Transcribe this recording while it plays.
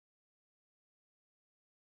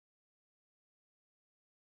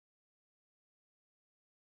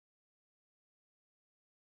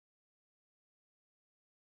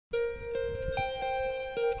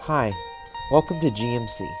Hi, welcome to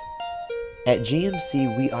GMC. At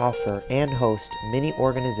GMC, we offer and host many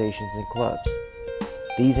organizations and clubs.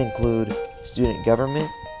 These include student government,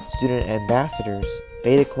 student ambassadors,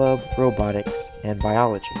 beta club, robotics, and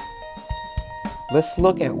biology. Let's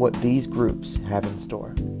look at what these groups have in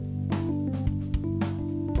store.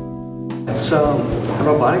 So,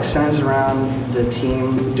 robotics centers around the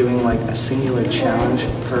team doing like a singular challenge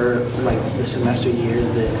per the semester year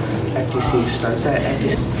that FTC starts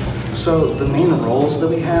at. So the main roles that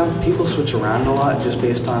we have, people switch around a lot just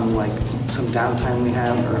based on like some downtime we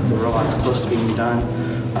have or if the robot's close to being done.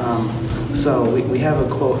 So we have a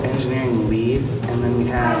quote engineering lead, and then we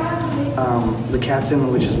have the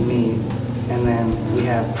captain, which is me, and then we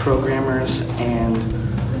have programmers, and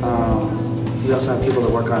we also have people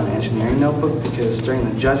that work on an engineering notebook, because during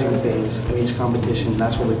the judging phase of each competition,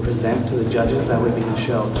 that's what we present to the judges. That way we can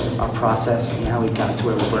show our process and how we got to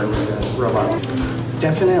where we were with the robot.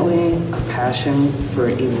 Definitely a passion for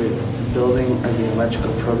either building or the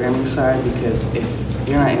electrical programming side, because if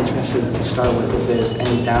you're not interested to start with if there's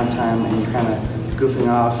any downtime and you're kind of goofing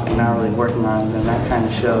off and not really working on it, then that kind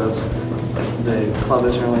of shows the club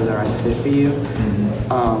isn't really the right fit for you.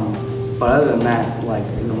 But other than that, like,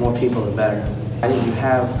 the more people, the better. You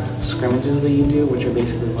have scrimmages that you do, which are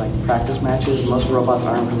basically like practice matches. Most robots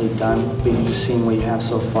aren't really done, but you're just seeing what you have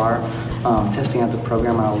so far, testing out the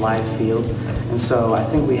program on a live field. And so I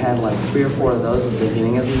think we had like 3 or 4 of those at the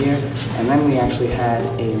beginning of the year, and then we actually had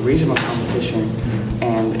a regional competition.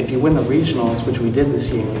 And if you win the regionals, which we did this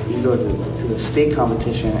year, you go to the state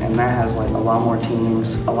competition, and that has like a lot more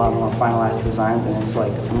teams, a lot more finalized designs, and it's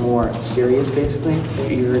like more serious basically. If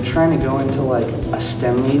you're trying to go into like a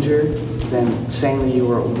STEM major, then saying that you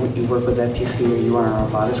work with FTC or you are in a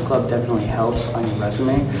robotics club definitely helps on your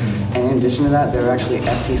resume. And in addition to that, there are actually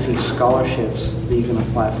FTC scholarships that you can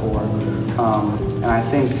apply for. And I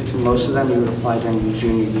think most of them you would apply during your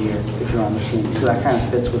junior year if you're on the team. So that kind of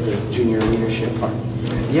fits with the junior leadership part.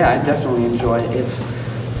 Yeah, I definitely enjoy it.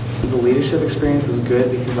 The leadership experience is good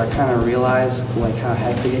because I kind of realize like how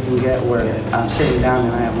hectic it can get, where I'm sitting down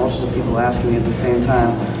and I have multiple people asking me at the same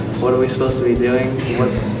time, what are we supposed to be doing?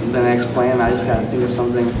 What's the next plan? I just got to think of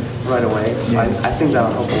something right away. So I think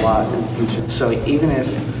that'll help a lot in the future. So even if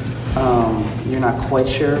you're not quite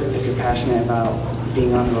sure if you're passionate about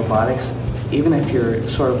being on robotics, even if you're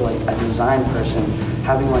sort of like a design person,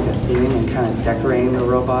 having like a theme and kind of decorating the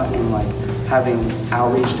robot and like having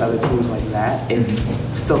outreach to other teams like that, it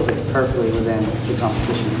still fits perfectly within the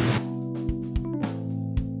competition.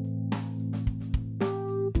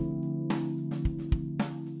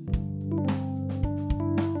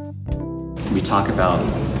 We talk about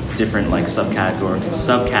different like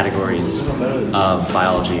subcategories of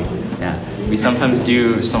biology. Yeah, we sometimes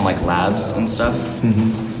do some like labs and stuff,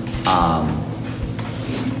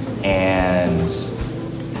 and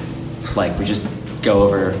like we just go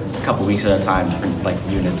over a couple weeks at a time different like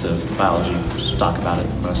units of biology. Just talk about it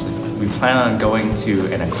mostly. We plan on going to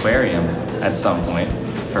an aquarium at some point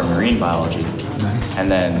for marine biology. Nice.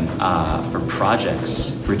 And then for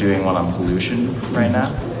projects, we're doing one on pollution right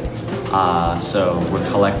now. So we're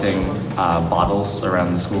collecting bottles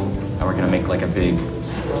around the school, and we're gonna make like a big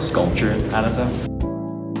sculpture out of them.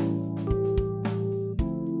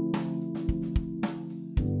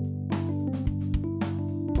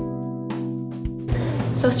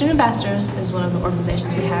 So Student Ambassadors is one of the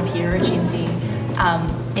organizations we have here at GMC.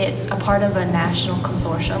 It's a part of a national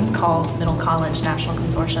consortium called Middle College National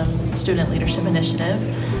Consortium Student Leadership Initiative.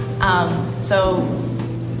 So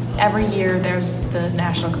every year there's the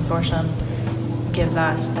national consortium gives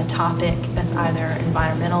us a topic that's either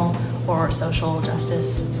environmental or social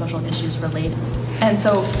justice, social issues related. And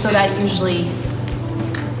so that usually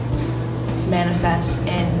manifests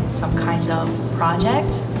in some kinds of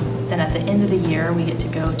project. Then at the end of the year, we get to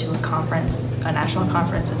go to a conference, a national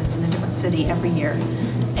conference, and it's in a different city every year.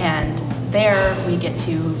 And there we get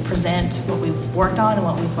to present what we've worked on and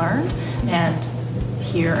what we've learned, and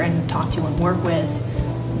hear and talk to and work with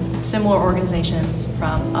similar organizations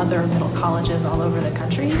from other middle colleges all over the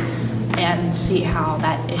country, and see how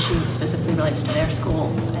that issue specifically relates to their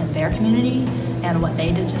school and their community and what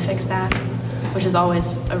they did to fix that, which is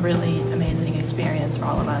always a really amazing experience for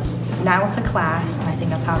all of us. Now it's a class, and I think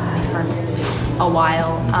that's how it's going to be for a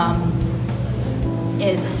while.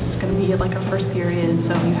 It's going to be like our first period,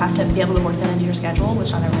 so you have to be able to work that into your schedule,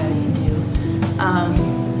 which not everybody can do.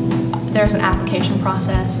 There's an application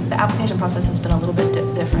process. The application process has been a little bit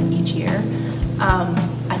different each year.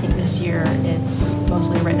 I think this year it's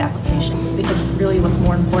mostly a written application, because really what's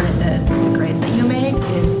more important than the grades that you make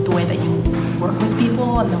is the way that you work with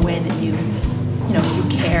people and the way that you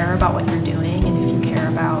care about what you're doing, and if you care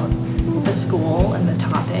about the school and the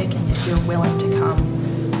topic, and if you're willing to come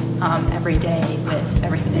every day with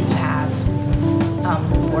everything that you have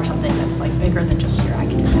for something that's like bigger than just your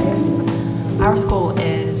academics. Our school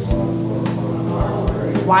is,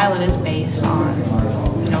 while it is based on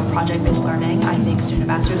project-based learning, I think Student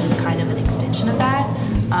Ambassadors is kind of an extension of that,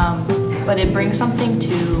 but it brings something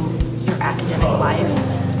to your academic life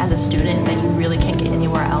as a student that you really can't get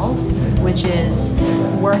anywhere else, which is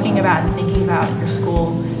working about and thinking about your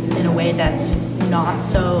school in a way that's not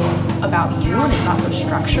so about you, and it's not so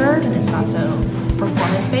structured, and it's not so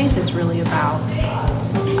performance-based. It's really about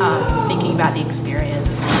thinking about the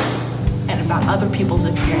experience and about other people's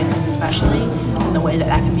experiences, especially, in the way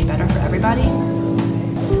that can be better for everybody.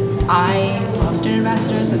 I love Student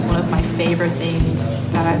Ambassadors. It's one of my favorite things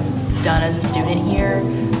that I've done as a student here.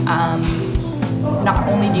 Not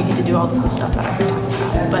only do you get to do all the cool stuff that I've been talking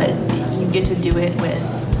about, but you get to do it with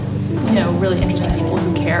really interesting people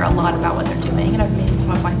who care a lot about what they're doing, and I've made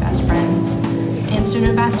some of my best friends in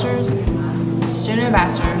Student Ambassadors. Student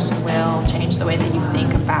Ambassadors will change the way that you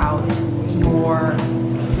think about your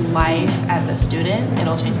life as a student.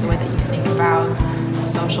 It'll change the way that you think about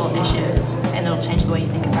social issues, and it'll change the way you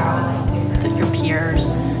think about your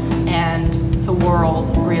peers and the world,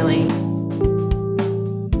 really.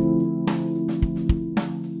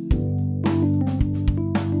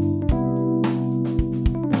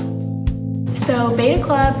 So Beta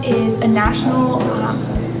Club is a national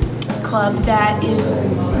club that is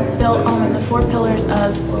built on the 4 pillars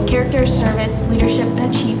of character, service, leadership,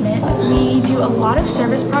 and achievement. We do a lot of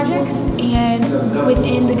service projects, and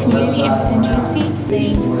within the community and within GMC,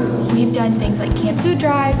 we've done things like camp food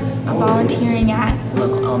drives, volunteering at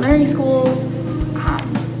local elementary schools,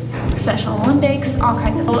 Special Olympics, all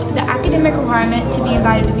kinds of. The academic requirement to be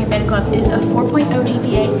invited to be a Beta Club is a 4.0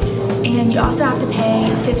 GPA, and you also have to pay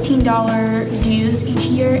 $15 dues each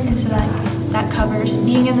year, and so that covers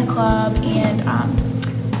being in the club, and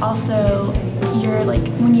also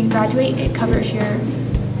when you graduate, it covers your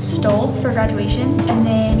stole for graduation, and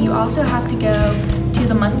then you also have to go to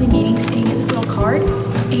the monthly meetings, and you get this little card,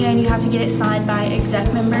 and you have to get it signed by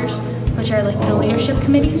exec members, which are like the leadership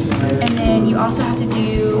committee, and then you also have to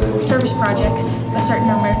do service projects, a certain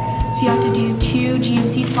number. So you have to do 2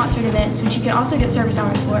 GMC sponsored events, which you can also get service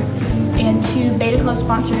hours for, and 2 Beta Club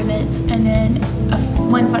sponsored events, and then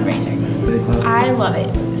 1 fundraiser. I love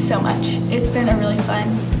it so much. It's been a really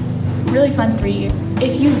fun 3 years.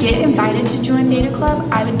 If you get invited to join Beta Club,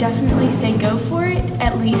 I would definitely say go for it.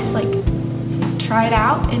 At least try it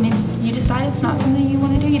out, and if you decide it's not something you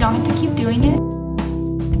want to do, you don't have to keep doing it.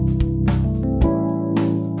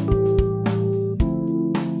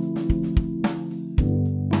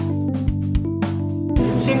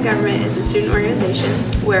 Student government is a student organization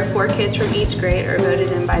where 4 kids from each grade are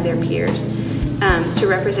voted in by their peers to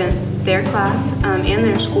represent their class and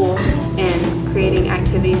their school in creating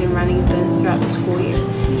activities and running events throughout the school year.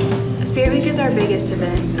 Spirit Week is our biggest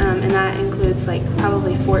event, and that includes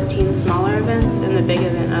probably 14 smaller events and the big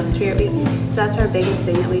event of Spirit Week. So that's our biggest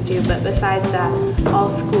thing that we do. But besides that, all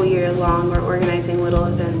school year long, we're organizing little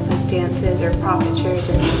events like dances or profit shares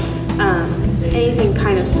or anything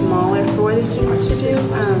kind of smaller for the students to do.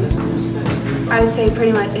 I would say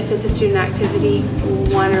pretty much if it's a student activity,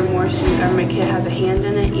 1 or more student government kid has a hand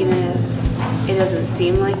in it, even if it doesn't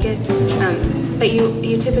seem like it. But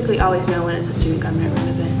you typically always know when it's a student government run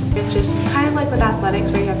event. It's just kind of like with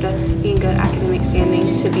athletics, where you have to be in good academic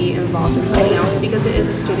standing to be involved in something else, because it is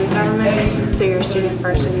a student government, so you're a student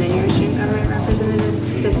first and then you're a student government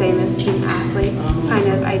representative, the same as student athlete kind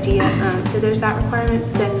of idea. So there's that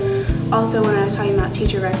requirement. Then also, when I was talking about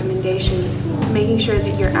teacher recommendations, making sure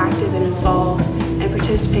that you're active and involved and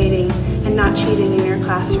participating and not cheating in your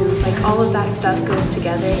classrooms, all of that stuff goes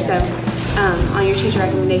together. So on your teacher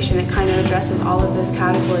recommendation, it kind of addresses all of those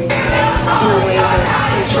categories in a way that's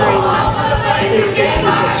ensuring that they don't get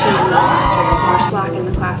kids that cheat in the classroom or slack in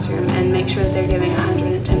the classroom, and make sure that they're giving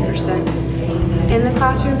 110% in the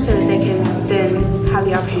classroom so that they can then have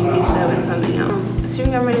the opportunity to do so in something else.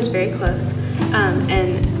 Student government is very close,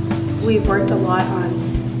 and we've worked a lot on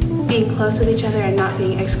being close with each other and not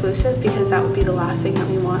being exclusive, because that would be the last thing that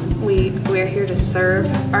we want. We're here to serve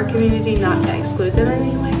our community, not to exclude them in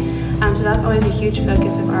any way. So that's always a huge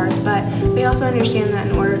focus of ours, but we also understand that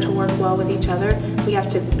in order to work well with each other, we have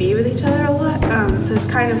to be with each other a lot. So it's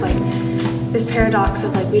kind of like this paradox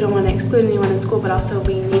of we don't want to exclude anyone in school, but also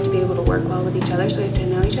we need to be able to work well with each other, so we have to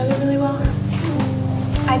know each other really well.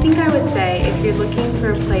 I think I would say if you're looking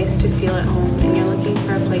for a place to feel at home, and you're looking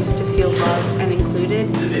for a place to feel loved and included,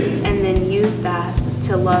 and then use that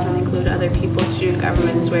to love and include other people, student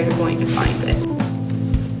government is where you're going to find it.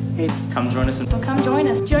 Hey, Come join us in, So come join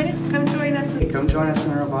us. Join us. Come join us. come join us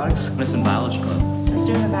in our robotics. join us in Biology Club. It's a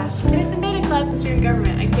student ambassador. Join us in Beta Club. Student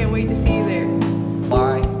government. I can't wait to see you there.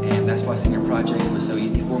 Why, and that's why senior project was so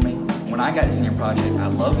easy for me. When I got to senior project, I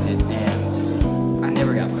loved it, and I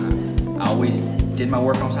never got behind. I always did my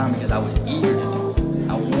work on time because I was eager to do it.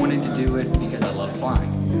 I wanted to do it because I love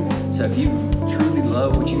flying. So if you truly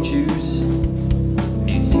love what you choose,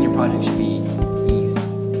 senior project should be easy.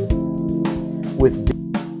 With